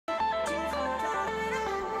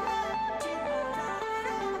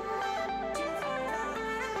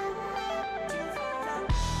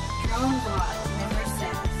block number 6.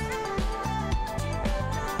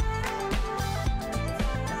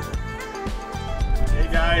 Hey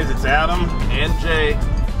guys, it's Adam and Jay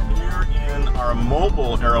here in our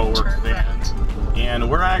mobile AeroWorks van,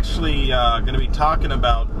 and we're actually going to be talking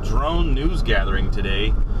about drone news gathering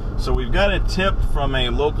today. So we've got a tip from a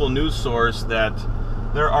local news source that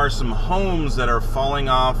there are some homes that are falling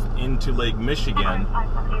off into Lake Michigan.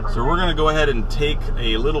 So we're going to go ahead and take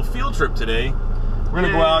a little field trip today. We're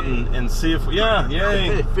going to go out and see if,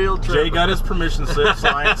 yay! Field trip. Jay got his permission slip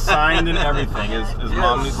signed and everything. His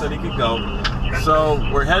mom said he could go. So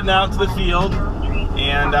we're heading out to the field,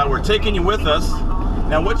 and we're taking you with us.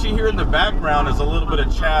 Now what you hear in the background is a little bit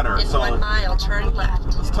of chatter. In 1 mile, turn left.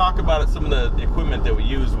 Let's talk about some of the equipment that we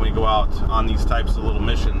use when we go out on these types of little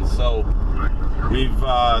missions. So we've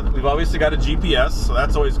obviously got a GPS, so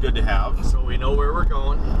that's always good to have. So we know where we're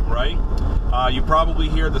going. Right. You probably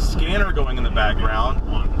hear the scanner going in the background.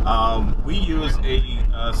 We use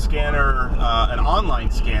a scanner, an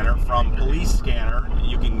online scanner from Police Scanner.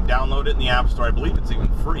 You can download it in the App Store. I believe it's even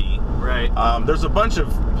free. Right. There's a bunch of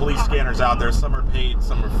police scanners out there. Some are paid,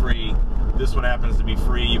 some are free. This one happens to be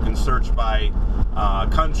free. You can search by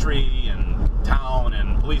country and town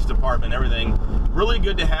and police department, everything. Really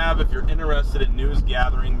good to have if you're interested in news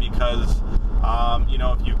gathering, because you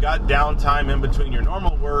know, if you've got downtime in between your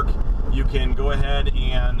normal work, you can go ahead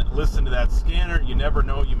and listen to that scanner. You never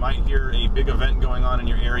know, you might hear a big event going on in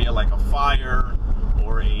your area, like a fire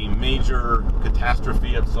or a major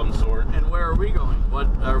catastrophe of some sort. And where are we going? What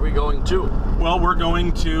are we going to? Well, we're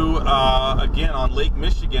going to, again, on Lake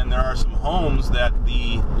Michigan. There are some homes that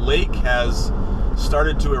the lake has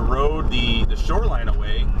started to erode the shoreline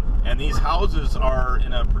away, and these houses are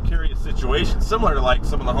in a precarious situation, similar to like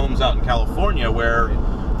some of the homes out in California, where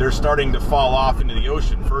they're starting to fall off into the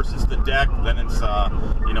ocean. First it's the deck, then it's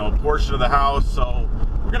you know, a portion of the house. So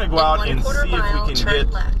we're gonna go out and see if we can get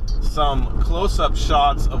some close-up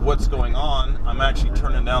shots of what's going on. I'm actually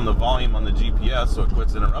turning down the volume on the GPS so it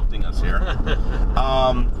quits interrupting us here.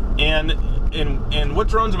 And what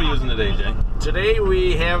drones are we using today, Jay? Today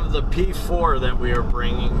we have the P4 that we are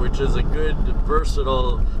bringing, which is a good,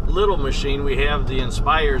 versatile little machine. We have the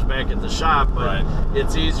Inspires back at the shop, but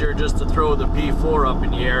it's easier just to throw the P4 up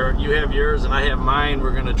in the air. You have yours and I have mine.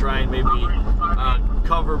 We're going to try and maybe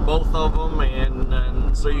cover both of them,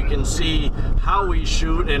 and so you can see how we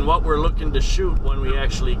shoot and what we're looking to shoot when we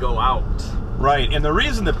actually go out. Right, and the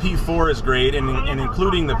reason the P4 is great, and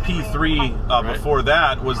including the P3 before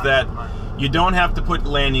that, was that you don't have to put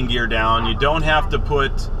landing gear down. You don't have to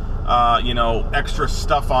put you know, extra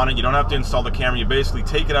stuff on it. You don't have to install the camera. You basically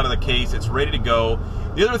take it out of the case. It's ready to go.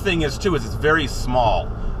 The other thing is too, is it's very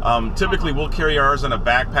small. Typically we'll carry ours in a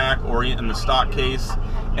backpack or in the stock case,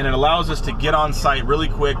 and it allows us to get on site really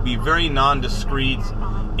quick, be very non-discreet,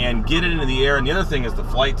 and get it into the air. And the other thing is the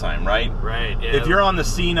flight time, right? Right. Yeah. If you're on the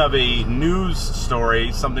scene of a news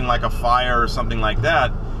story, something like a fire or something like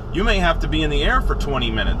that, you may have to be in the air for 20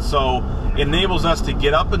 minutes. So it enables us to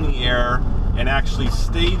get up in the air and actually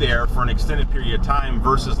stay there for an extended period of time,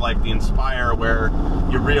 versus like the Inspire, where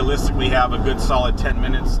you realistically have a good solid 10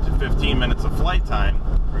 minutes to 15 minutes of flight time.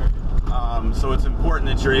 So it's important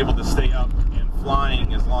that you're able to stay up and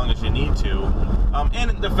flying as long as you need to.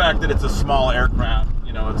 And the fact that it's a small aircraft,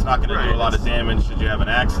 you know, it's not going to do a lot of damage should you have an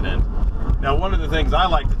accident. Now, one of the things I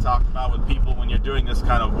like to talk about with people when you're doing this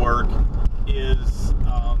kind of work is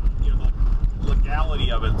you know, the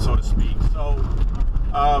legality of it, so to speak. So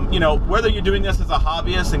you know, whether you're doing this as a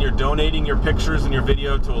hobbyist and you're donating your pictures and your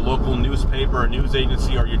video to a local newspaper or news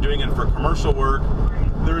agency, or you're doing it for commercial work,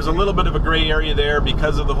 there's a little bit of a gray area there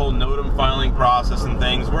because of the whole NOTAM filing process and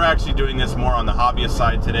things. We're actually doing this more on the hobbyist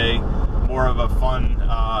side today, more of a fun,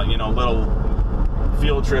 you know, little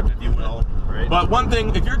field trip, if you will. Right. But one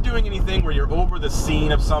thing, if you're doing anything where you're over the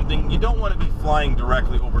scene of something, you don't want to be flying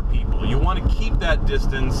directly over people. You want to keep that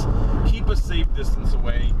distance, keep a safe distance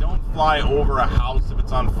away. Don't fly over a house if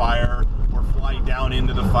it's on fire, or fly down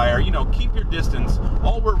into the fire. You know, keep your distance.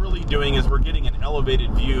 All we're really doing is we're getting an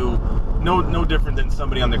elevated view, no different than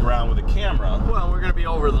somebody on the ground with a camera. Well, we're going to be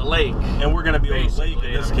over the lake. And we're going to be over the lake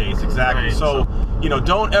in this case, exactly. Right. So, you know,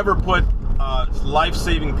 don't ever put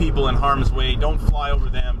life-saving people in harm's way. Don't fly over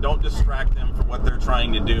them. Don't distract them for what they're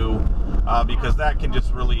trying to do, because that can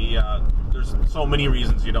just really, there's so many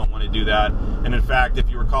reasons you don't want to do that. And in fact, if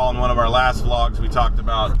you recall in one of our last vlogs, we talked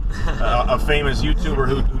about a famous YouTuber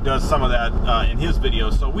who does some of that in his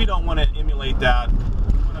videos. So we don't want to emulate that. We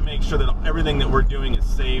want to make sure that everything that we're doing is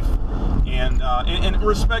safe, and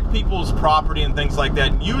respect people's property and things like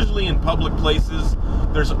that. Usually in public places,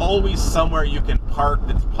 there's always somewhere you can park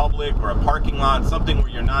that's public, or a parking lot, something where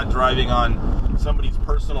you're not driving on somebody's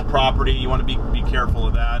personal property. You want to be careful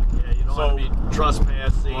of that. Yeah, you don't want to be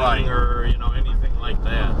trespassing or anything like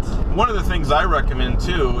that. One of the things I recommend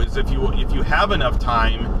too is if you have enough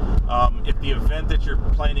time, if the event that you're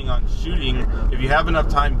planning on shooting, if you have enough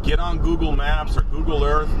time, get on Google Maps or Google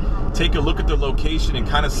Earth, take a look at the location and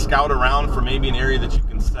kind of scout around for maybe an area that you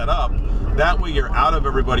can set up. That way you're out of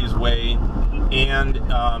everybody's way, and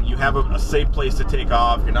you have a safe place to take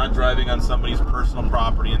off. You're not driving on somebody's personal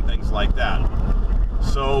property and things like that.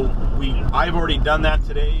 So I've already done that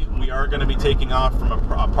today. We are going to be taking off from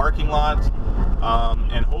a parking lot,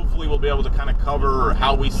 and hopefully we'll be able to kind of cover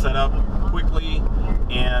how we set up quickly,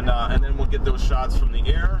 and then we'll get those shots from the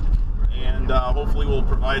air, and hopefully we'll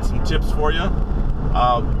provide some tips for you.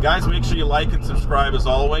 Guys, make sure you like and subscribe as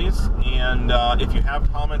always, and if you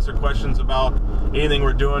have comments or questions about anything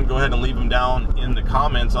we're doing, go ahead and leave them down in the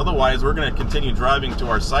comments. Otherwise, we're going to continue driving to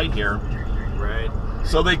our site here. Right.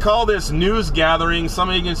 So they call this news gathering. Some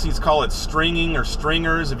agencies call it stringing or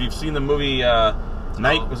stringers. If you've seen the movie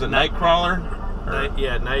Nightcrawler?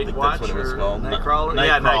 Yeah, Night Watch. That's what it was called. Nightcrawler.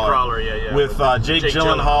 Yeah, Nightcrawler. Yeah. With Jake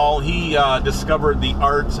Gyllenhaal. He discovered the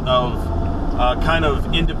art of kind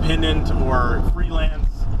of independent or freelance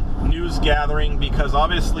news gathering, because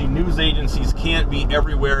obviously news agencies can't be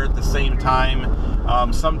everywhere at the same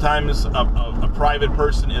time. Sometimes a private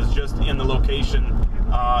person is just in the location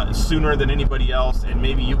sooner than anybody else, and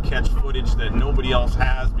maybe you catch footage that nobody else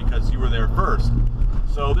has because you were there first.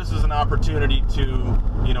 So this is an opportunity to,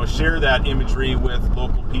 share that imagery with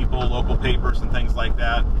local people, local papers, and things like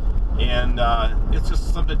that. And it's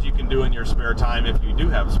just something that you can do in your spare time if you do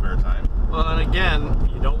have spare time. Well, and again,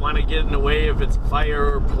 you don't want to get in the way if it's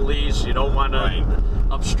fire or police. You don't want to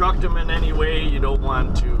obstruct them in any way. You don't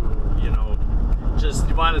want to, you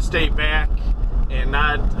want to stay back and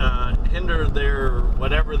not hinder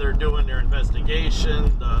whatever they're doing, their investigation,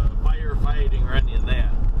 the firefighting, or any of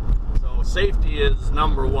that. So safety is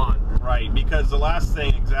number one. Right, because the last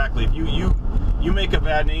thing, exactly, if you make a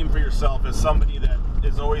bad name for yourself as somebody that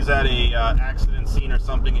is always at a accident scene or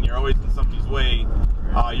something, and you're always in somebody's way,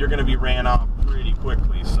 you're going to be ran off pretty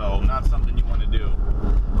quickly. So not something you want to do.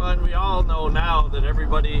 Well, and we all know now that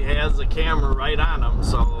everybody has a camera right on them,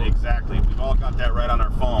 so exactly, we've all got that right on our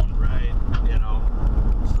phone. Right,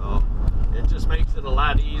 so it just makes it a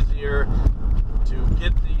lot easier to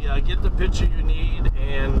get the picture you need,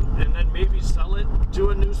 and then maybe sell it to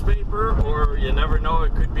a newspaper, or you never know,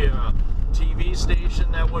 it could be a TV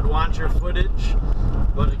station that would want your footage.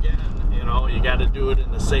 But again, you got to do it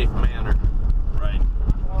in a safe manner. Right.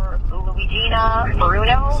 For Luigina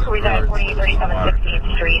Bruno, who is at 4837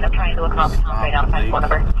 16th Street. I'm trying to look up right outside phone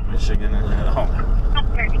number. Michigan. This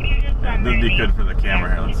would be good for the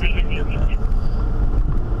camera here. Let's see if we can get that.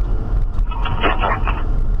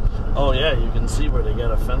 Oh yeah, you can see where they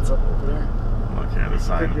got a fence up over there. Okay, the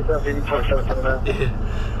sign.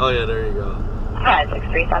 Oh yeah, there you go.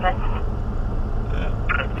 5637.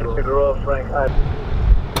 Yeah. Cool.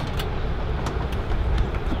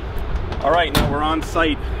 All right, now we're on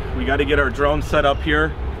site. We got to get our drone set up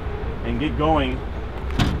here and get going.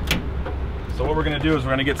 So what we're going to do is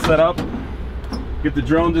we're going to get set up, get the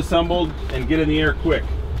drone assembled, and get in the air quick.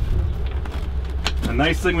 A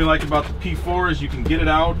nice thing we like about the P4 is you can get it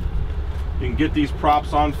out, you can get these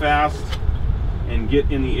props on fast, and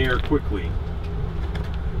get in the air quickly.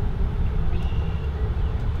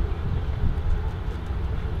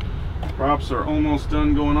 Props are almost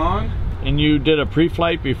done going on. And you did a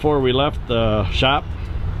pre-flight before we left the shop?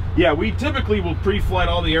 Yeah, we typically will pre-flight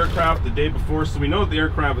all the aircraft the day before, so we know that the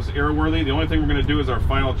aircraft is airworthy. The only thing we're going to do is our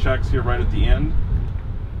final checks here right at the end.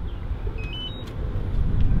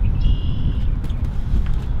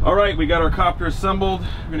 All right, we got our copter assembled.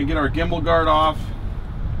 We're going to get our gimbal guard off.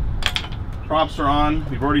 Props are on.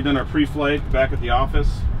 We've already done our pre-flight back at the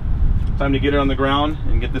office. Time to get it on the ground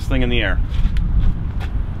and get this thing in the air.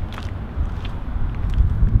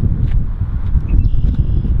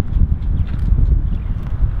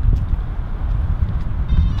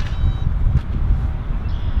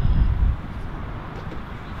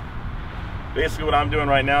 Basically what I'm doing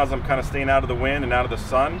right now is I'm kind of staying out of the wind and out of the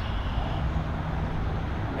sun.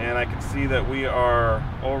 And I can see that we are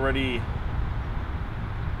already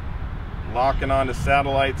locking onto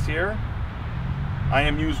satellites here.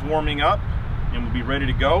 IMU's warming up and we'll be ready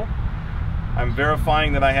to go. I'm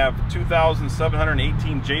verifying that I have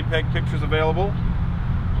 2,718 JPEG pictures available.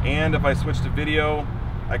 And if I switch to video,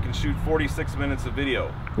 I can shoot 46 minutes of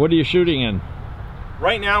video. What are you shooting in?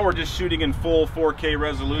 Right now we're just shooting in full 4K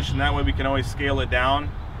resolution. That way we can always scale it down.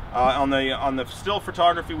 On the still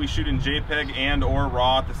photography we shoot in JPEG and or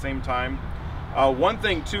RAW at the same time. One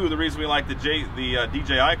thing too, the reason we like the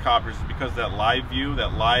DJI copters is because of that live view,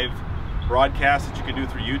 that live broadcast that you can do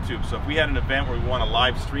through YouTube. So if we had an event where we want to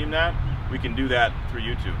live stream that, we can do that through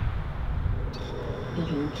YouTube. The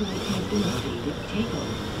room flight has been stated takeoff.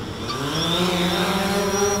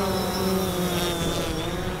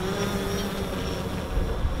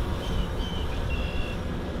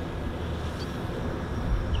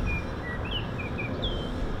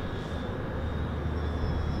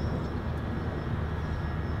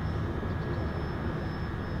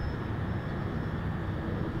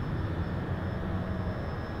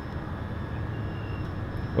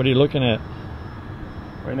 What are you looking at?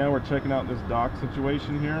 Right now we're checking out this dock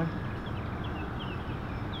situation here.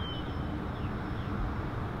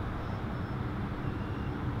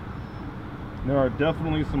 There are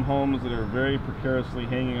definitely some homes that are very precariously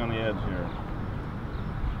hanging on the edge here.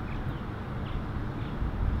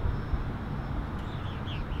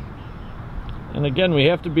 And again, we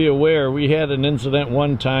have to be aware, we had an incident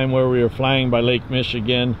one time where we were flying by Lake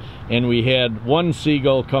Michigan and we had one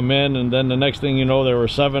seagull come in, and then the next thing you know there were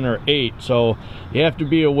 7 or 8. So you have to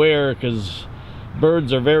be aware, because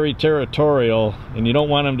birds are very territorial and you don't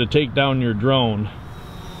want them to take down your drone.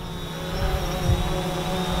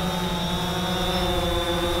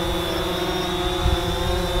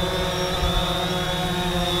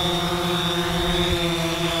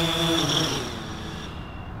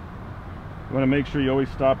 You want to make sure you always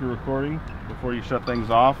stop your recording before you shut things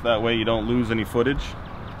off. That way you don't lose any footage.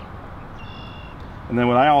 And then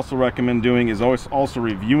what I also recommend doing is always also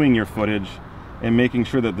reviewing your footage and making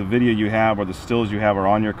sure that the video you have or the stills you have are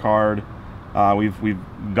on your card. We've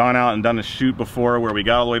gone out and done a shoot before where we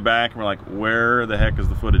got all the way back and we're like, where the heck is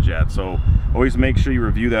the footage at? So always make sure you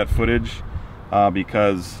review that footage,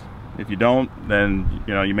 because if you don't, then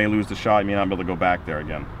you may lose the shot. You may not be able to go back there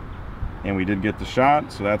again. And we did get the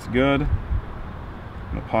shot, so that's good.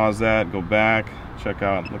 I'm gonna pause that, go back, check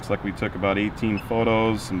out. Looks like we took about 18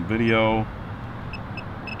 photos, some video.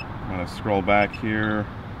 I'm gonna scroll back here.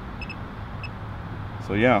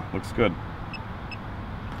 So yeah, looks good.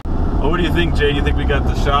 Well, what do you think, Jay? Do you think we got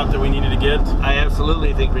the shot that we needed to get? I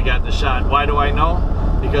absolutely think we got the shot. Why do I know?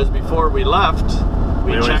 Because before we left,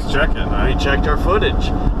 we checked our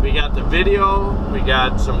footage. We got the video, we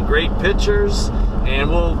got some great pictures, and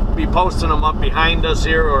we'll be posting them up behind us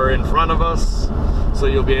here or in front of us, so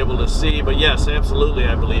you'll be able to see. But yes, absolutely,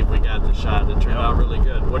 I believe we got the shot. It turned out really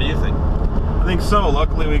good. What do you think? I think so.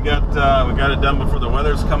 Luckily, we got it done before the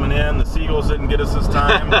weather's coming in. The seagulls didn't get us this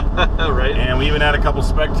time, right? And we even had a couple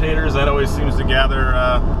spectators. That always seems to gather.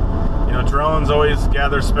 Drones always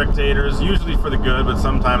gather spectators, usually for the good, but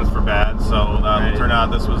sometimes for bad. So it turned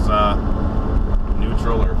out this was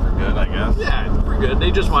neutral or for good, I guess. Yeah, for good.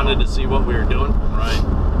 They just wanted to see what we were doing. Right.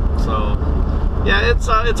 So, yeah,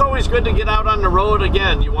 it's always good to get out on the road.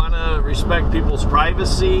 Again, you want to respect people's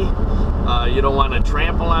privacy. You don't want to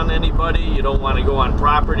trample on anybody. You don't want to go on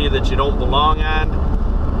property that you don't belong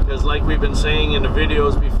on. Because like we've been saying in the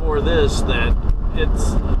videos before this, that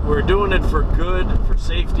we're doing it for good, for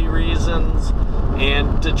safety reasons,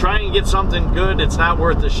 and to try and get something good, it's not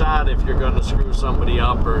worth the shot if you're going to screw somebody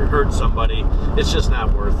up or hurt somebody. It's just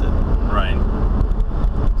not worth it. Right.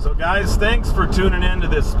 So guys, thanks for tuning in to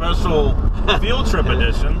this special field trip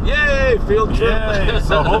edition. Yay, field trip. Yay.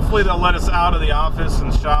 So hopefully they'll let us out of the office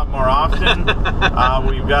and shop more often.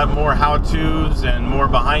 We've got more how-tos and more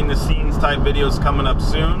behind-the-scenes type videos coming up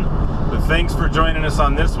soon. But thanks for joining us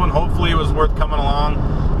on this one. Hopefully it was worth coming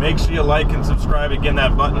along. Make sure you like and subscribe. Again,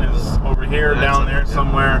 that button is over here, down there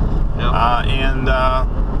somewhere. Yep. And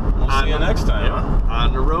we'll see you next time. Yep.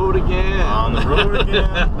 On the road again. On the road again.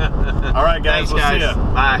 All right, guys. Thanks, We'll see you.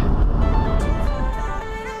 Bye.